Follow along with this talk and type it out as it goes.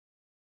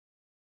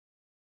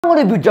I'm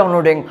going to be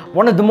downloading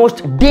one of the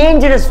most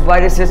dangerous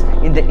viruses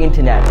in the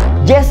internet.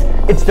 Yes,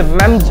 it's the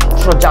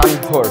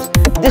memz.exe.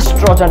 This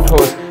Trojan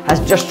horse has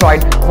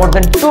destroyed more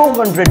than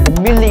 200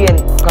 million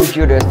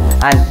computers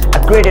and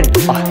created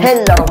a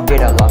hell lot of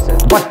data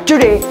losses. But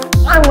today,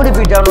 I'm going to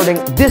be downloading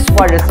this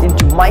virus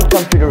into my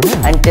computer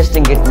and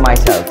testing it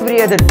myself.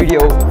 Every other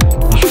video.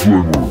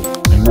 Disclaimer,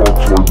 do not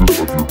try this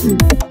at your home.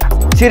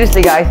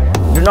 Seriously guys,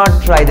 do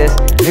not try this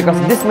because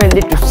this may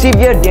lead to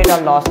severe data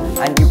loss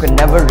and you can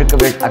never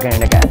recover it again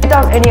and again.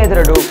 Without any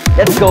other ado,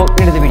 let's go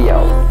into the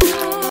video.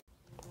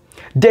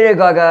 There you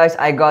go guys,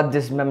 I got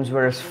this memz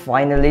virus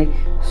finally.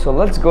 So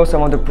let's go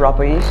some of the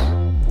properties.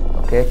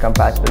 Okay,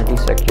 compatibility,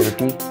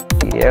 security,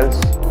 details.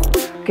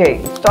 Okay,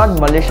 it's not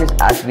malicious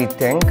as we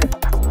think.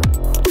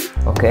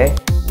 Okay,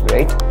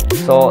 great.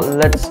 So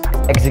let's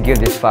execute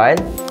this file.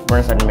 Run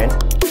as admin.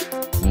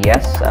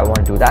 Yes, I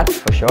want to do that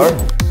for sure.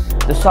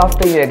 The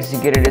software you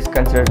executed is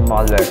considered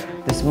malware.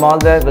 This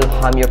malware will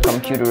harm your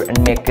computer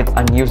and make it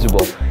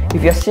unusable.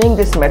 If you're seeing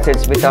this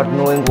message without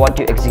knowing what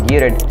you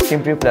executed,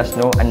 simply press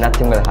no and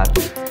nothing will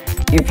happen.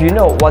 If you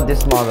know what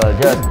this malware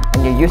does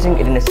and you're using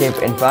it in a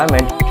safe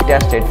environment to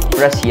test it,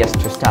 press yes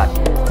to start.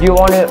 Do you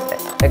want to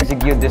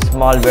execute this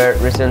malware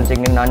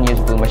resulting in an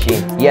unusable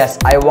machine? Yes,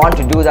 I want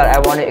to do that. I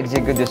want to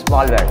execute this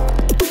malware.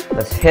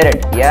 Let's hit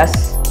it.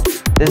 Yes.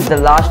 This is the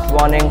last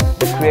warning.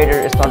 The creator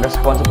is not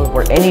responsible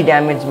for any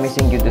damage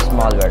missing due to this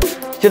malware.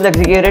 Still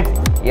execute it?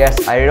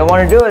 Yes, I don't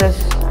want to do this.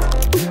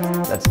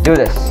 Let's do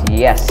this.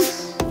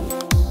 Yes.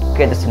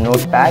 Okay, this is a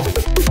notepad.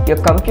 Your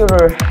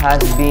computer has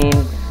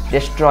been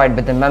destroyed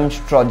by the memz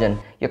Trojan.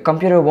 Your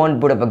computer won't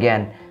boot up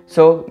again.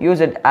 So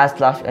use it as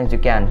fast as you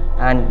can.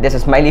 And there's a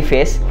smiley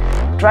face.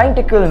 Trying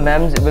to kill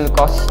memz will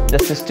cause the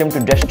system to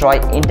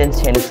destroy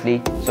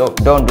instantaneously. So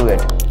don't do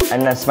it.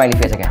 And a smiley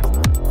face again.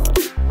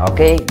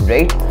 Okay,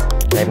 great.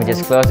 Let me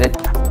just close it.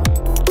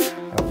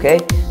 Okay,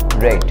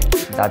 great.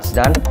 That's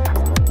done.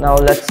 Now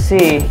let's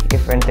see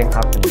if anything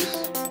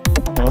happens.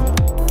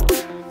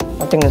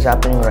 Nothing is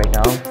happening right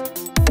now.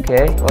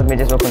 Okay, let me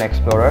just open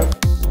Explorer.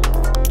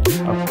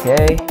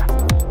 Okay.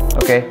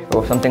 Okay,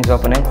 oh, something's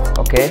opening.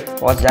 Okay,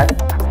 what's that?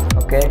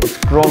 Okay, it's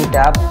Chrome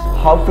tab.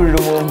 How to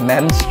remove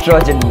memz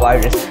Trojan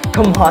virus.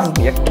 Come on,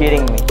 you're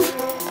kidding me.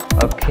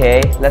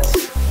 Okay, let's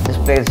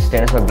just play this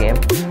dinosaur game.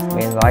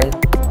 Meanwhile.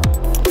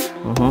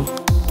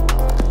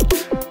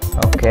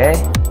 Okay,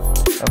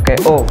 okay,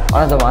 oh,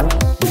 another one.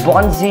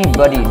 Bonzi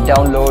Buddy,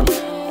 download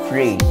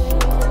free.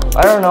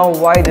 I don't know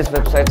why these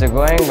websites are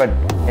going, but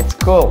it's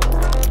cool.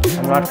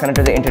 I'm not connected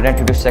to the internet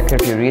due to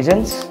security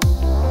reasons.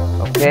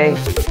 Okay,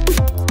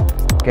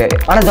 okay,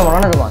 another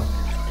one.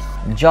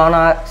 John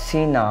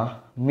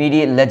Cena,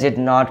 media legit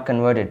not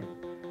converted.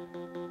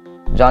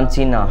 John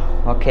Cena,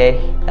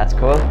 okay, that's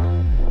cool.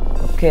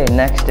 Okay,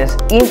 next is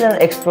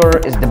Internet Explorer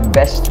is the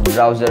best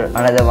browser,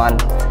 another one.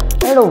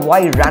 I don't know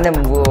why random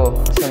is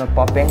gonna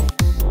popping.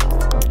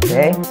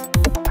 Okay.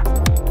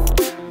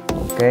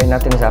 Okay,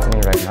 nothing is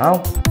happening right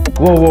now.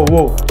 Whoa.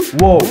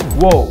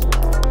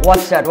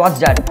 What's that?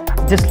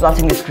 Just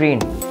flashing the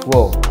screen.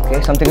 Whoa.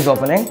 Okay, something is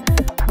opening.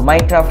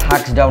 Minecraft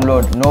hacks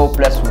download. No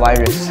plus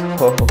virus.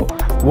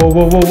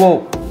 Whoa.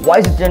 Why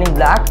is it turning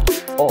black?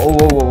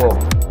 Whoa.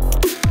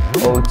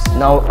 Oh, it's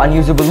now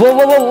unusable.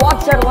 Whoa.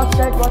 What's that?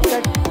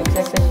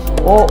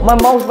 Oh, my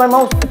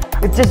mouse.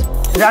 It's just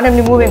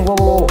randomly moving.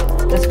 Whoa.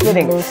 Just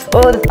kidding.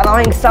 Oh, this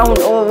annoying sound.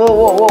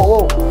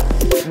 Whoa.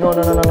 No.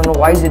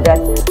 Why is it that?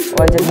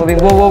 Why is it moving?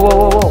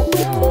 Whoa.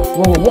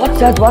 What's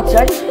that?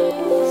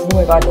 Oh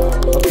my god.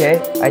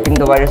 Okay, I think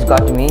the virus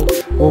got to me.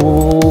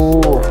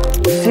 Whoa.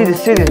 See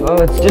this.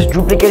 Oh, it's just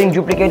duplicating.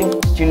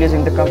 Still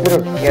using the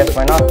computer. Yes,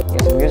 why not?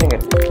 Yes, I'm using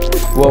it.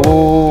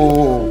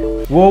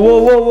 Whoa.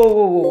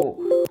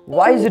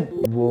 Why is it?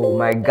 Whoa,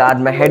 my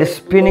god, my head is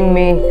spinning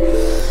me.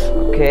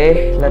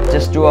 Okay, let's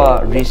just do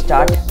a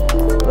restart.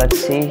 Let's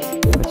see.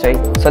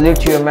 Salute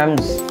to your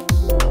memz.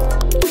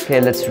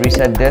 Okay, let's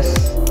reset this.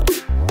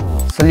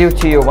 Salute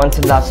to you once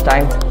and last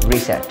time.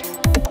 Reset.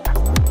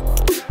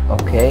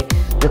 Okay,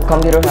 your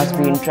computer has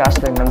been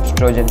trashed by memz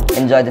Trojan.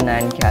 Enjoy the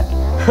Nyan Cat.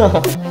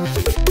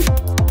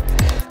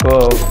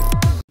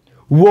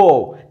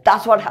 Whoa,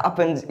 that's what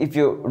happens if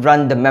you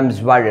run the memz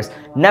virus.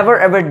 Never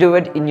ever do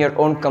it in your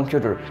own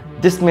computer.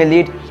 This may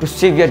lead to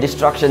severe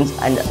destructions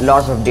and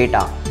loss of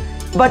data.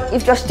 But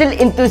if you're still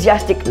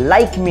enthusiastic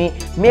like me,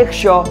 make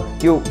sure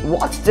you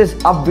watch this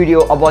up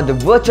video about the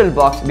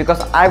VirtualBox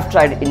because I've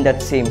tried in that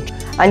same.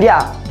 And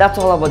yeah, that's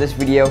all about this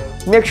video.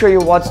 Make sure you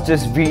watch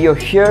this video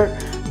here,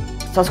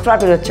 subscribe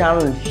to the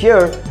channel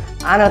here,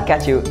 and I'll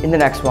catch you in the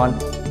next one.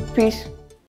 Peace.